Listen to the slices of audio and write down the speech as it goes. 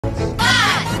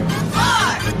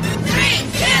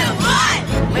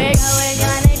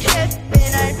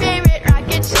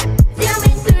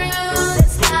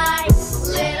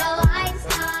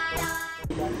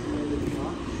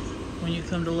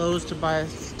going to Lowe's to buy a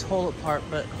toilet part,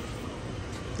 but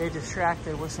they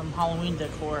distracted with some Halloween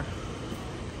decor.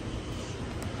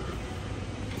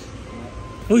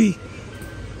 Ooh.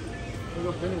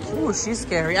 Ooh, she's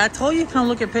scary. I told you come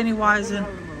look at Pennywise and...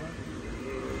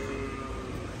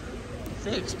 Is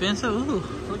they expensive? Ooh,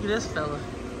 look at this fella.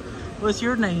 What's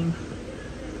your name?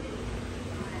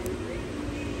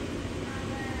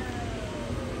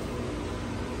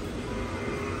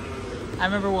 I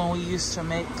remember when we used to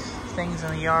make things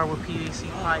in the yard with PVC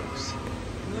pipes.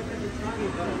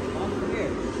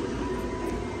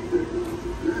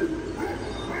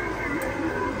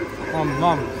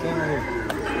 Mom, stand right here.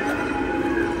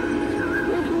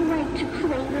 Would you like to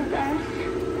play with us?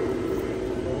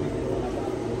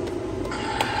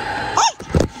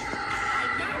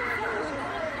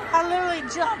 I literally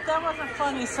jumped. That wasn't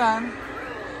funny, son.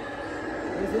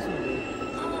 What is this one, dude?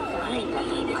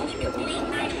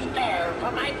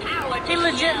 He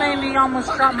legit made me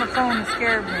almost drop my phone and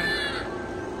scared me.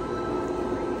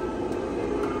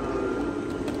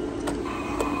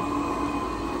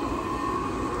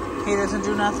 He doesn't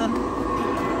do nothing?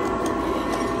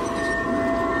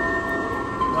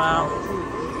 Wow.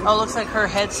 Oh, looks like her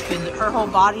head spins. Her whole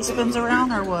body spins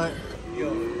around, or what?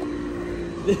 Yo,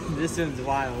 this one's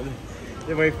wild.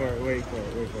 Wait for it.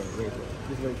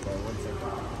 Just wait for it. 1 second.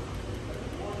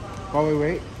 While we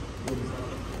wait.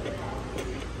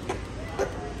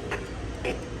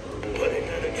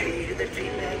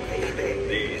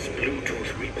 These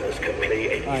Bluetooth Reapers can play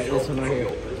any this song one right from here.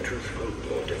 your Bluetooth phone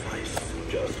or device.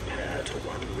 Just pair to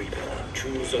one Reaper.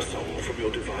 Choose a song from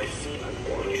your device and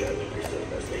watch and listen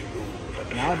as they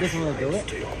move. Now it doesn't want to do it.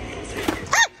 To your music.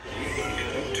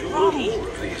 All of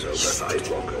these are the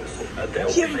sidewalkers, and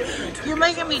they'll You're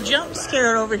making me jump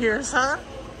scared over here, huh?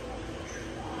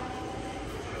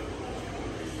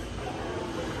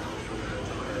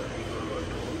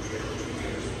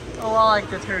 Oh, I like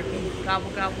the turkey.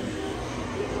 Gobble, gobble.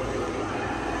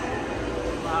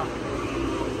 Wow.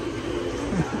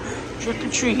 Trick or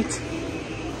treat.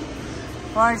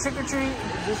 Why, trick or treat?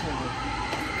 This one.